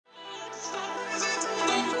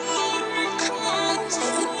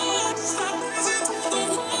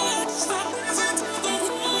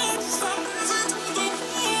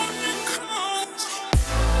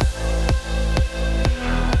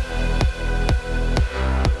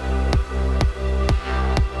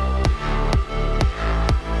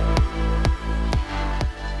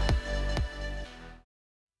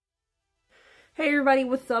everybody,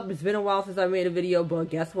 what's up? It's been a while since I made a video, but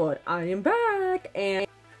guess what? I am back, and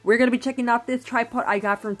we're gonna be checking out this tripod I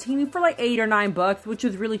got from Temu for like $8 or $9, which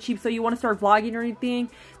is really cheap. So you want to start vlogging or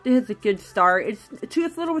anything, this is a good start. It's a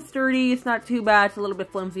little bit sturdy, it's not too bad, it's a little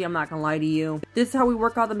bit flimsy, I'm not gonna lie to you. This is how we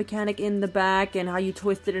work out the mechanic in the back and how you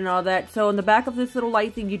twist it and all that. So in the back of this little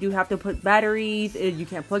light thing, you do have to put batteries, you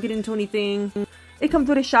can't plug it into anything. It comes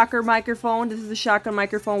with a shocker microphone. This is a shotgun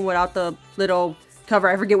microphone without the little cover,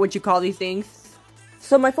 I forget what you call these things.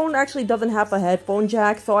 So my phone actually doesn't have a headphone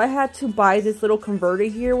jack, so I had to buy this little converter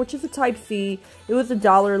here, which is a Type-C. It was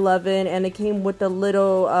 $1.11, and it came with a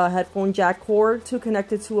little headphone jack cord to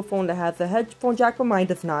connect it to a phone that has a headphone jack, but mine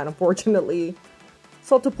does not, unfortunately.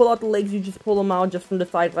 So to pull out the legs, you just pull them out just from the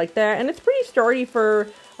side like that, and it's pretty sturdy for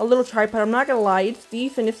a little tripod. I'm not gonna lie, it's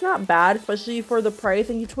decent. It's not bad, especially for the price,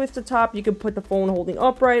 and you twist the top, you can put the phone holding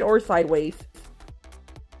upright or sideways.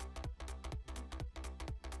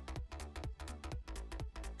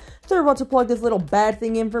 So we're about to plug this little bad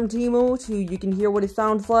thing in from Temu so you can hear what it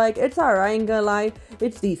sounds like. It's alright, I ain't gonna lie,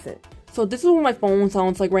 it's decent. So this is what my phone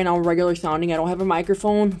sounds like right now, regular sounding. I don't have a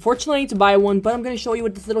microphone. Fortunately, I need to buy one, but I'm gonna show you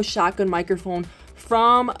with this little shotgun microphone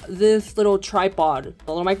from this little tripod.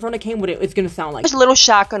 The little microphone that came with it, it's gonna sound like. This little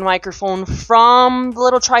shotgun microphone from the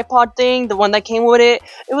little tripod thing, the one that came with it.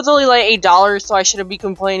 It was only like $8, so I shouldn't be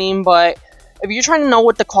complaining, but if you're trying to know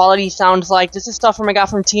what the quality sounds like, this is stuff I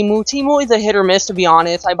got from Temu. Temu is a hit or miss, to be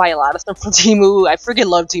honest. I buy a lot of stuff from Temu. I freaking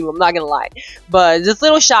love Temu, I'm not gonna lie. But this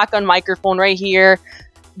little shotgun microphone right here,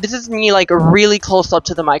 this is me like really close up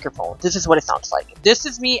to the microphone. This is what it sounds like. This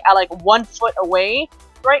is me at like 1 foot away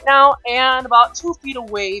right now and about 2 feet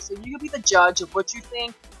away. So you can be the judge of what you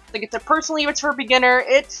think. Like it's personally, it's for a beginner.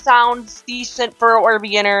 It sounds decent for a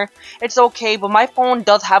beginner. It's okay, but my phone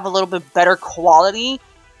does have a little bit better quality.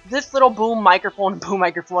 This little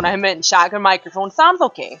I meant shotgun microphone, sounds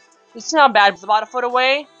okay. It's not bad. It's about 1 foot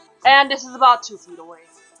away, and this is about 2 feet away.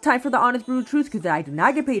 Time for the honest brutal truth, because I do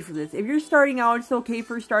not get paid for this. If you're starting out, it's okay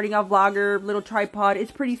for starting out vlogger, little tripod.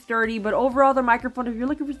 It's pretty sturdy, but overall the microphone, if you're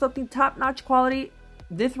looking for something top-notch quality,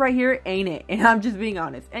 this right here ain't it. And I'm just being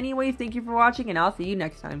honest. Anyways, thank you for watching, and I'll see you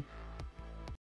next time.